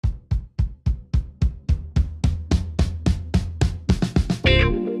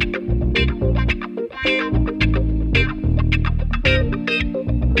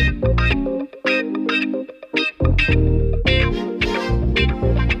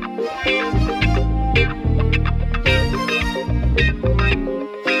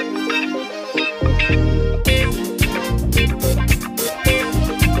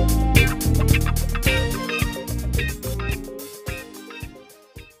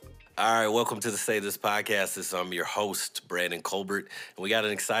All right, welcome to the Say This podcast. I'm your host, Brandon Colbert, and we got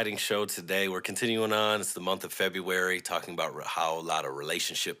an exciting show today. We're continuing on. It's the month of February, talking about how a lot of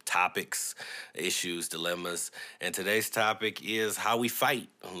relationship topics, issues, dilemmas. And today's topic is how we fight,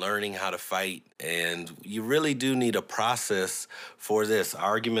 learning how to fight. And you really do need a process for this.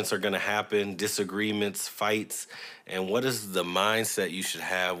 Arguments are going to happen, disagreements, fights. And what is the mindset you should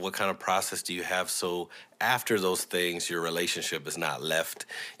have? What kind of process do you have so after those things, your relationship is not left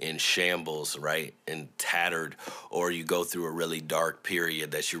in shambles, right? And tattered, or you go through a really dark period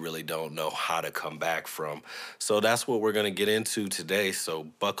that you really don't know how to come back from. So that's what we're going to get into today. So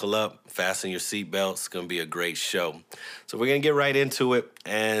buckle up, fasten your seatbelts. It's going to be a great show. So we're going to get right into it.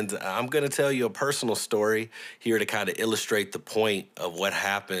 And I'm going to tell you a personal story here to kind of illustrate the point of what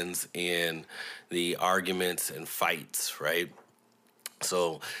happens in the arguments and fights, right?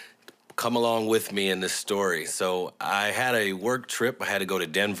 So come along with me in this story. So I had a work trip. I had to go to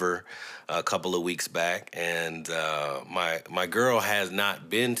Denver a couple of weeks back, and my girl has not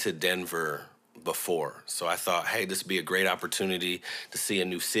been to Denver before. So I thought, hey, this would be a great opportunity to see a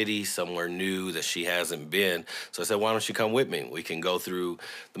new city, somewhere new that she hasn't been. So I said, why don't you come with me? We can go through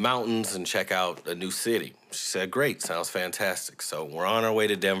the mountains and check out a new city. She said, great, sounds fantastic. So we're on our way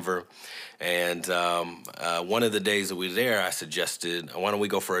to Denver. And one of the days that we were there, I suggested, why don't we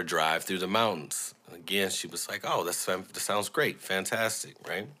go for a drive through the mountains? Again, she was like, oh, that sounds great, fantastic,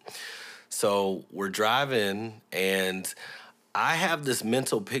 right? So we're driving, and I have this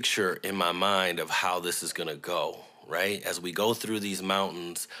mental picture in my mind of how this is going to go, right? As we go through these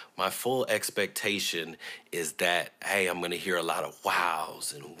mountains, my full expectation is that, hey, I'm going to hear a lot of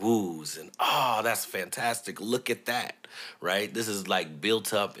wows and woos and, oh, that's fantastic. Look at that, right? This is like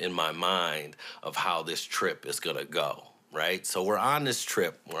built up in my mind of how this trip is going to go, right? So we're on this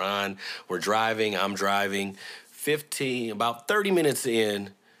trip. We're driving. I'm driving. About 30 minutes in,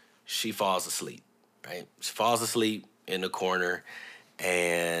 she falls asleep, right? She falls asleep in the corner,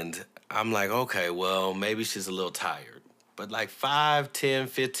 and I'm like, okay, well, maybe she's a little tired. But like 5, 10,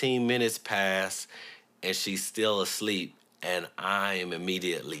 15 minutes pass, and she's still asleep, and I am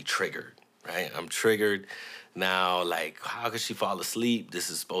immediately triggered, right? I'm triggered now, like, how could she fall asleep? This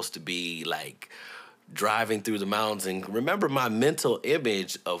is supposed to be like driving through the mountains. And remember, my mental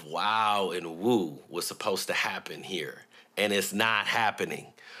image of wow and woo was supposed to happen here, and it's not happening.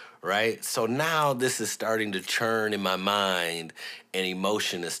 Right? So now this is starting to churn in my mind, and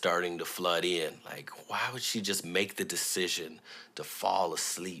emotion is starting to flood in. Like, why would she just make the decision to fall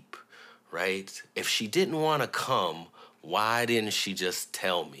asleep, right? If she didn't want to come, why didn't she just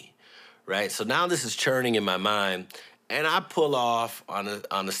tell me, right? So now this is churning in my mind, and I pull off on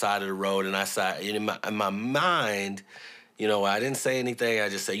the side of the road, and in my mind, I didn't say anything. I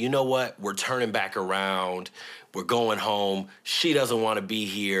just say, you know what? We're turning back around. We're going home. She doesn't want to be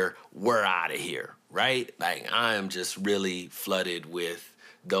here. We're out of here, right? Like, I am just really flooded with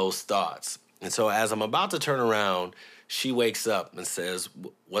those thoughts. And so as I'm about to turn around, she wakes up and says,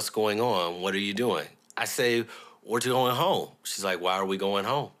 what's going on? What are you doing? I say, we're going home. She's like, why are we going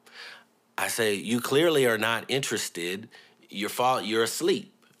home? I say, you clearly are not interested. You're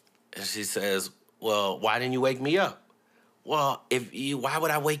asleep. And she says, well, why didn't you wake me up? Well, why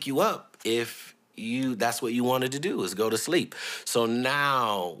would I wake you up if that's what you wanted to do, is go to sleep? So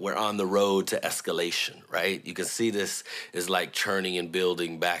now we're on the road to escalation, right? You can see this is like churning and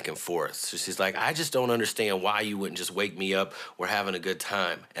building back and forth. So she's like, I just don't understand why you wouldn't just wake me up. We're having a good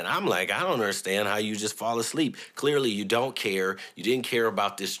time. And I'm like, I don't understand how you just fall asleep. Clearly you don't care. You didn't care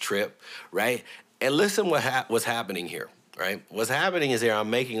about this trip, right? And listen what's happening here, right? What's happening is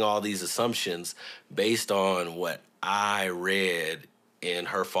I'm making all these assumptions based on what I read in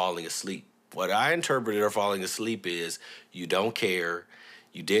her falling asleep. What I interpreted her falling asleep is, you don't care,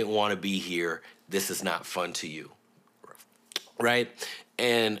 you didn't want to be here, this is not fun to you, right?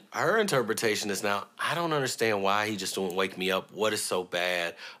 And her interpretation is now, I don't understand why he just don't wake me up. What is so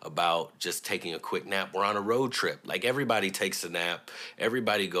bad about just taking a quick nap? We're on a road trip. Like, everybody takes a nap.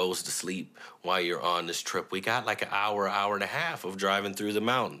 Everybody goes to sleep while you're on this trip. We got like an hour and a half of driving through the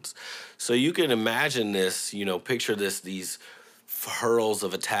mountains. So you can imagine this, picture these hurls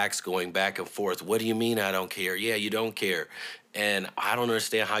of attacks going back and forth. What do you mean I don't care? Yeah, you don't care. And I don't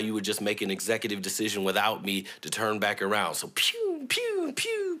understand how you would just make an executive decision without me to turn back around. So pew, pew,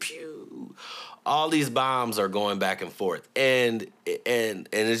 pew, pew. All these bombs are going back and forth. And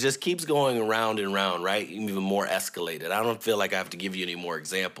it just keeps going around and around, right? Even more escalated. I don't feel like I have to give you any more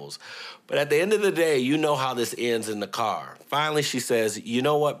examples. But at the end of the day, you know how this ends in the car. Finally, she says, you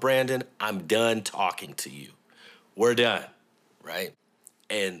know what, Brandon? I'm done talking to you. We're done, right?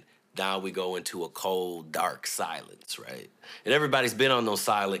 And now we go into a cold, dark silence, right? And everybody's been on those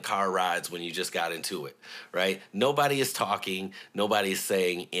silent car rides when you just got into it, right? Nobody is talking, nobody is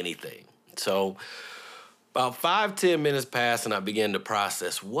saying anything. So about 5, 10 minutes pass, and I begin to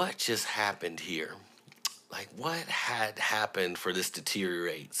process what just happened here. Like, what had happened for this to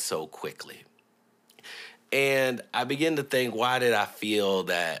deteriorate so quickly? And I begin to think, why did I feel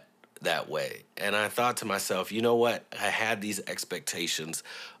that way? And I thought to myself, you know what? I had these expectations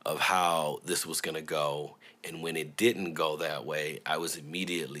of how this was going to go, and when it didn't go that way, I was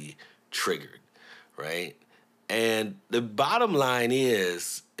immediately triggered, right? And the bottom line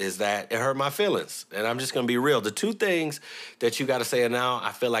is that it hurt my feelings. And I'm just going to be real. The two things that you got to say, and now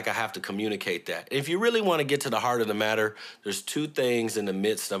I feel like I have to communicate that. If you really want to get to the heart of the matter, there's two things in the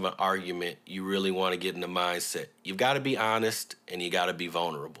midst of an argument you really want to get in the mindset. You've got to be honest and you got to be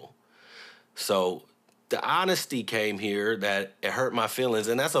vulnerable. So the honesty came here that it hurt my feelings,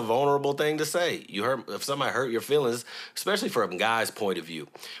 and that's a vulnerable thing to say. If somebody hurt your feelings, especially from a guy's point of view.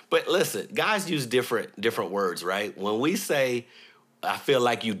 But listen, guys use different words, right? When we say, I feel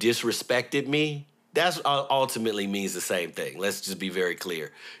like you disrespected me, that's ultimately means the same thing. Let's just be very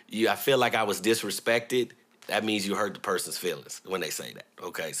clear. I feel like I was disrespected. That means you hurt the person's feelings when they say that.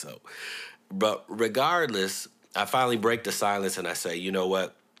 Okay, so, but regardless, I finally break the silence and I say, you know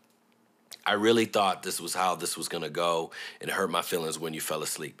what? I really thought this was how this was going to go, and it hurt my feelings when you fell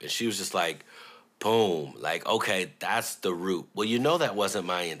asleep. And she was just like, boom, like, okay, that's the root. Well, you know that wasn't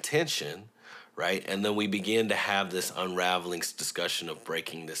my intention, right? And then we begin to have this unraveling discussion of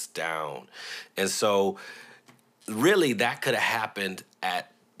breaking this down. And so really that could have happened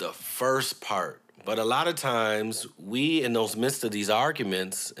at the first part. But a lot of times we, in those midst of these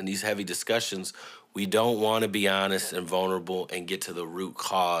arguments and these heavy discussions, we don't want to be honest and vulnerable and get to the root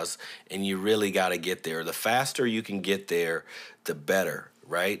cause. And you really got to get there. The faster you can get there, the better,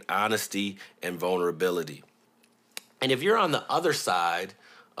 right? Honesty and vulnerability. And if you're on the other side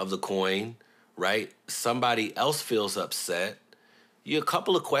of the coin, right, somebody else feels upset, a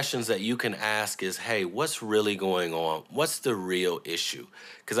couple of questions that you can ask is, hey, what's really going on? What's the real issue?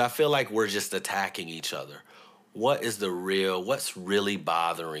 Because I feel like we're just attacking each other. What's really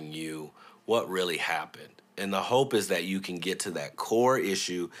bothering you? What really happened? And the hope is that you can get to that core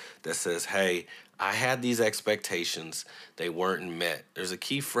issue that says, hey, I had these expectations, they weren't met. There's a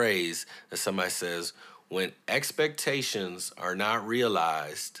key phrase that somebody says, when expectations are not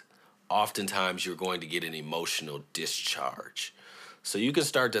realized, oftentimes you're going to get an emotional discharge. So you can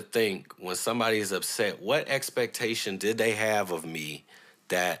start to think, when somebody is upset, what expectation did they have of me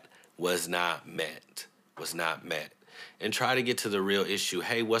that was not met? And try to get to the real issue.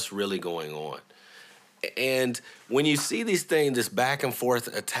 Hey, what's really going on? And when you see these things, this back and forth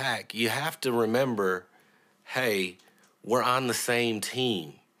attack, you have to remember, hey, we're on the same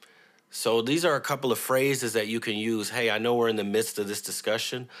team. So these are a couple of phrases that you can use. Hey, I know we're in the midst of this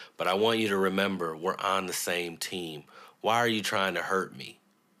discussion, but I want you to remember we're on the same team. Why are you trying to hurt me?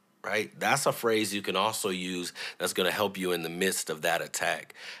 Right? That's a phrase you can also use that's going to help you in the midst of that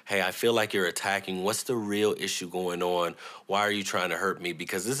attack. Hey, I feel like you're attacking. What's the real issue going on? Why are you trying to hurt me?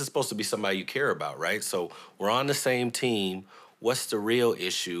 Because this is supposed to be somebody you care about, right? So we're on the same team. What's the real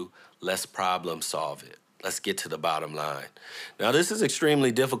issue? Let's problem solve it. Let's get to the bottom line. Now, this is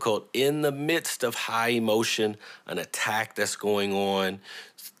extremely difficult in the midst of high emotion, an attack that's going on,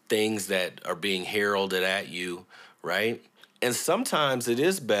 things that are being heralded at you, right? And sometimes it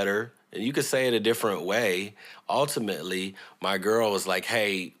is better, and you could say it a different way. Ultimately, my girl was like,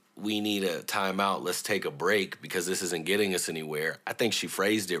 hey, we need a timeout. Let's take a break because this isn't getting us anywhere. I think she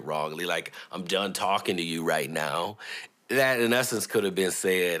phrased it wrongly, like, I'm done talking to you right now. That, in essence, could have been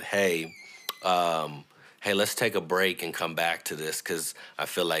said, hey, let's take a break and come back to this because I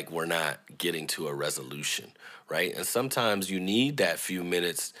feel like we're not getting to a resolution, right? And sometimes you need that few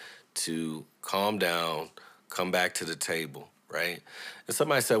minutes to calm down, come back to the table, right? And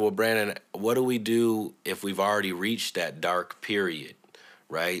somebody said, well, Brandon, what do we do if we've already reached that dark period,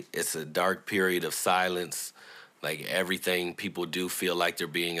 right? It's a dark period of silence, like everything, people do feel like they're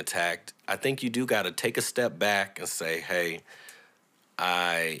being attacked. I think you do got to take a step back and say, hey,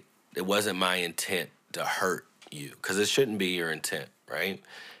 it wasn't my intent to hurt you, because it shouldn't be your intent, right?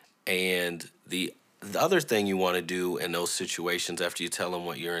 And the other thing you want to do in those situations after you tell them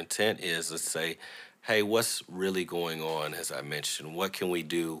what your intent is say, hey, what's really going on, as I mentioned? What can we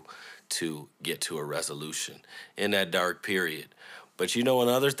do to get to a resolution in that dark period? But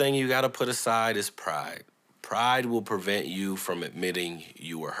another thing you got to put aside is pride. Pride will prevent you from admitting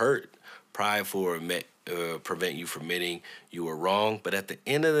you were hurt. Pride will prevent you from admitting you were wrong. But at the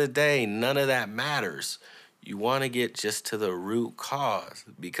end of the day, none of that matters. You want to get just to the root cause,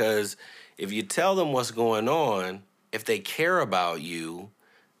 because if you tell them what's going on, if they care about you,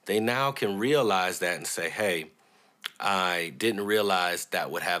 they now can realize that and say, hey, I didn't realize that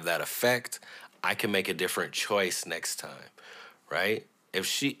would have that effect. I can make a different choice next time, right?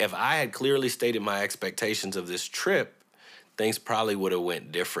 If I had clearly stated my expectations of this trip, things probably would have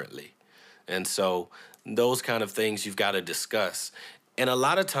went differently. And so those kind of things you've got to discuss. And a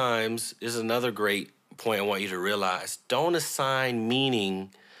lot of times, is another great point I want you to realize, don't assign meaning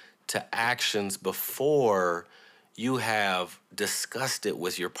to actions before you have discussed it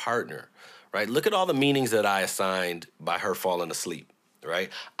with your partner, right? Look at all the meanings that I assigned by her falling asleep, right?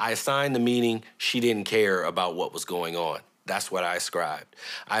 I assigned the meaning she didn't care about what was going on. That's what I ascribed.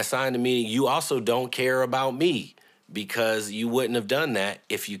 I assigned the meaning you also don't care about me, because you wouldn't have done that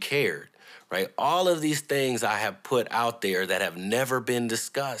if you cared, right? All of these things I have put out there that have never been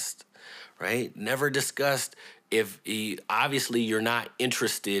discussed, right? Never discussed if obviously you're not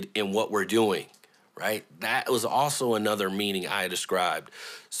interested in what we're doing, right? That was also another meaning I described.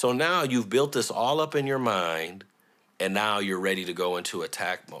 So now you've built this all up in your mind, and now you're ready to go into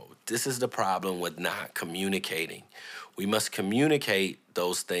attack mode. This is the problem with not communicating. We must communicate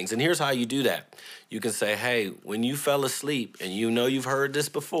those things. And here's how you do that. You can say, hey, when you fell asleep, and you know you've heard this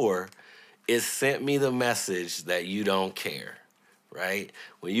before, it sent me the message that you don't care, right?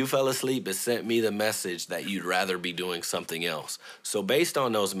 When you fell asleep, it sent me the message that you'd rather be doing something else. So based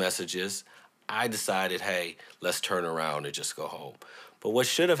on those messages, I decided, hey, let's turn around and just go home. But what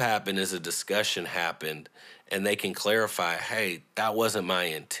should have happened is a discussion happened, and they can clarify, hey, that wasn't my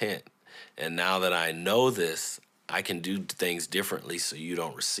intent. And now that I know this, I can do things differently so you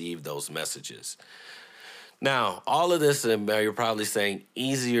don't receive those messages. Now, all of this, and you're probably saying,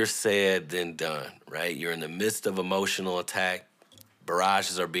 easier said than done, right? You're in the midst of emotional attack.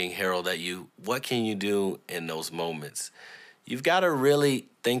 Barrages are being hurled at you. What can you do in those moments? You've got to really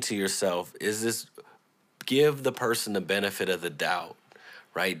think to yourself, give the person the benefit of the doubt,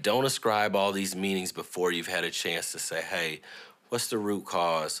 right? Don't ascribe all these meanings before you've had a chance to say, hey, what's the root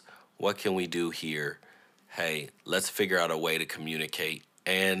cause? What can we do here? Hey, let's figure out a way to communicate.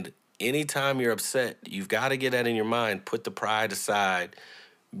 And anytime you're upset, you've got to get that in your mind. Put the pride aside.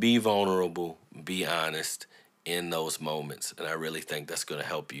 Be vulnerable. Be honest in those moments. And I really think that's going to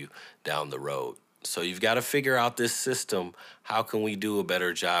help you down the road. So you've got to figure out this system. How can we do a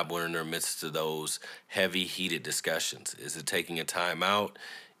better job when in the midst of those heavy, heated discussions? Is it taking a time out?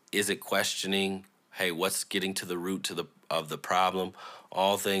 Is it questioning, hey, what's getting to the root of the problem?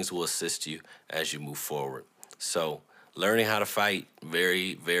 All things will assist you as you move forward. So learning how to fight,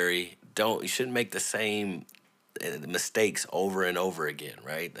 you shouldn't make the same mistakes over and over again,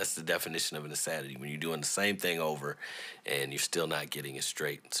 right? That's the definition of an insanity, when you're doing the same thing over and you're still not getting it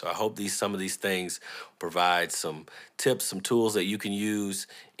straight. So I hope some of these things provide some tips, some tools that you can use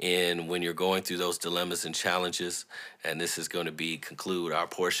when you're going through those dilemmas and challenges. And this is going to conclude our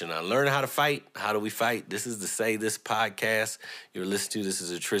portion on learning how to fight. How do we fight? This is the Say This podcast you're listening to. This is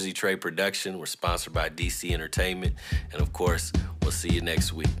a Trizzy Trey production. We're sponsored by DC Entertainment. And of course, we'll see you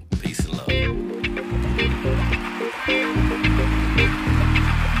next week. Peace and love.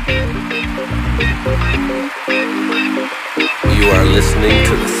 You are listening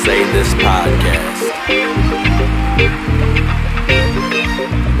to the Say This podcast.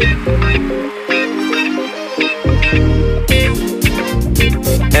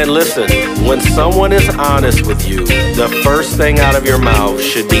 And listen, when someone is honest with you, the first thing out of your mouth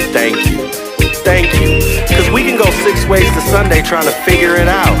should be thank you. Thank you. Because we can go 6 ways to Sunday trying to figure it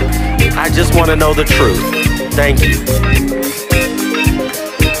out. I just want to know the truth. Thank you.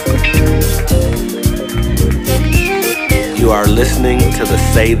 You are listening to the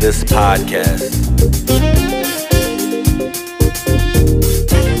Say This podcast.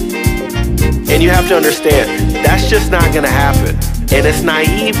 And you have to understand, that's just not going to happen. And it's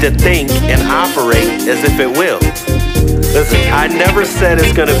naive to think and operate as if it will. Listen, I never said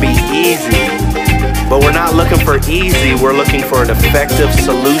it's going to be easy, but we're not looking for easy. We're looking for an effective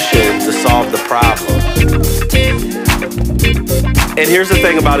solution to solve the problem. And here's the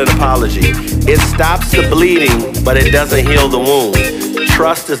thing about an apology. It stops the bleeding, but it doesn't heal the wound.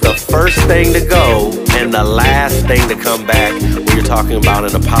 Trust is the first thing to go and the last thing to come back when you're talking about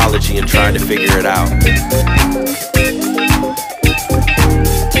an apology and trying to figure it out.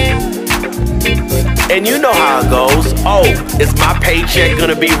 And you know how it goes. Oh, is my paycheck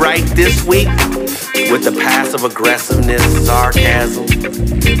gonna be right this week? With the passive aggressiveness, sarcasm.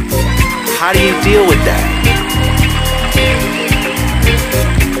 How do you deal with that?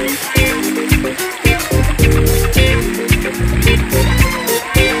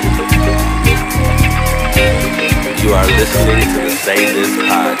 listening to the Say This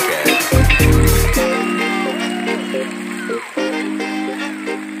podcast.